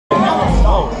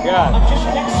Oh, God.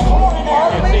 Magician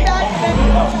extraordinaire.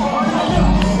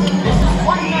 This is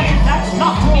one magic that's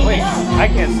not to be Wait, I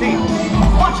can't see.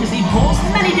 Watch as he pulls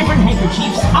many different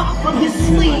handkerchiefs out from his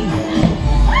sleeve.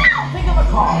 Think of a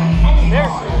card. Any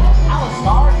card.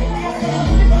 Alistar can be a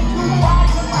 52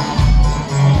 rides of life.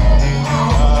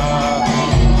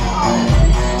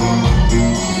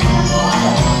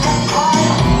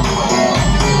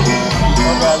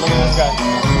 Oh God, look at this guy.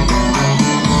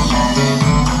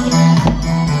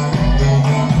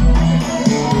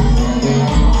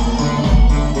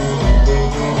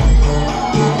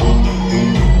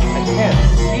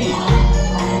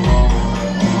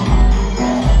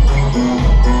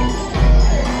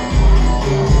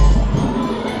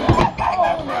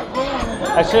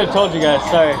 I should have told you guys,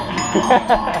 sorry.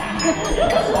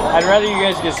 I'd rather you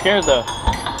guys get scared though.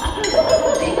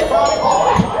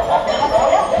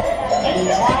 And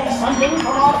try something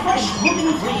from our fresh,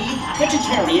 gluten-free,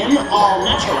 vegetarian,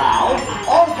 all-natural,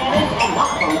 organic, and not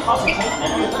from concentrate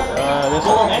menu. This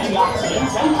Full of one?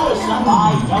 antioxidants and other stuff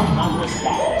I don't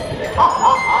understand. Ha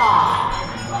ha ha!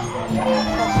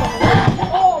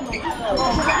 Oh my God.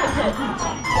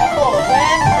 Oh,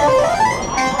 man.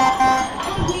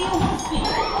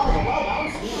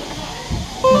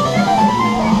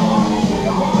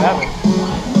 What happened?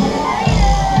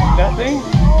 Nothing?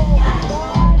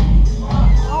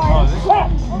 Oh, this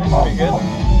should be good.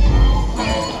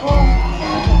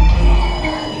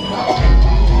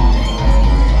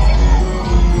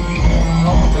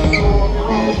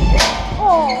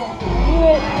 Oh, do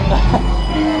it.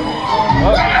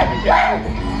 Okay. Oh my God.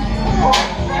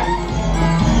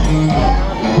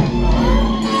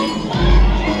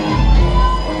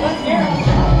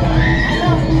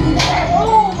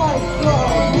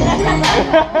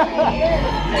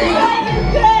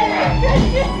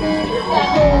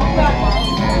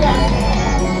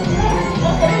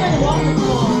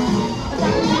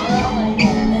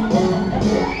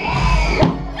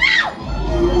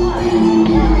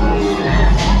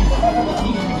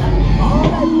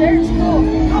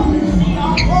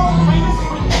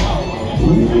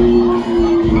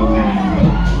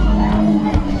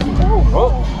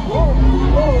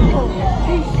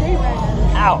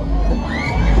 Ow!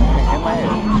 Hit my head.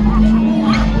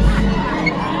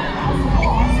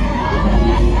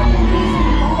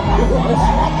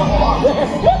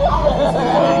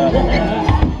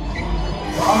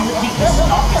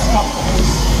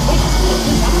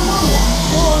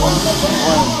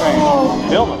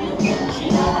 Film it.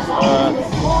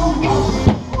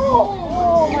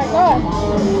 Oh my God.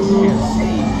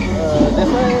 This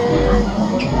way.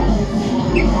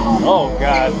 Oh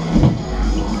God.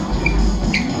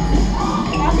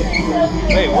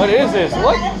 Wait, what is this?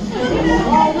 What? I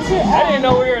didn't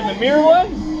know we were in the mirror one.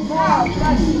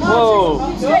 Whoa.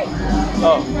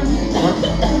 Oh.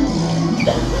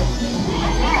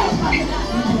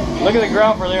 Look at the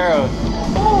ground for the arrows.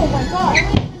 Oh my God.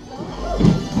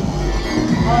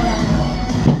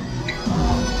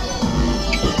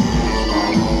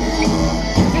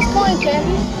 This coin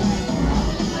candy.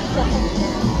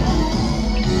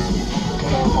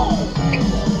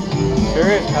 Sure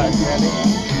is cotton candy.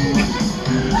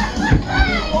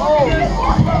 Oh.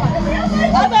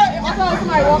 I thought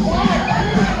somebody walked away.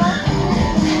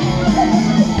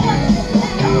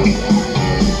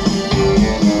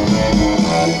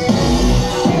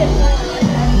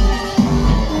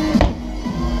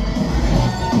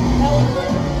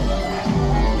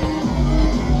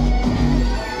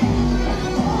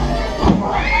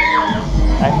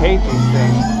 I hate these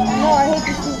things. No, I hate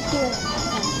this thing too.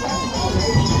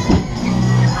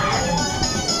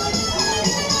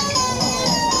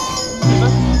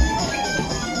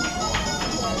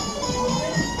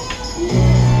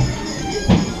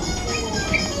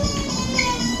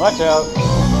 Watch out.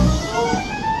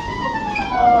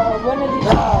 One of these.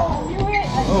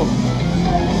 Oh.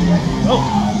 Oh,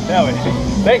 that way.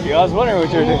 Thank you. I was wondering what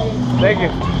you were doing. Thank you.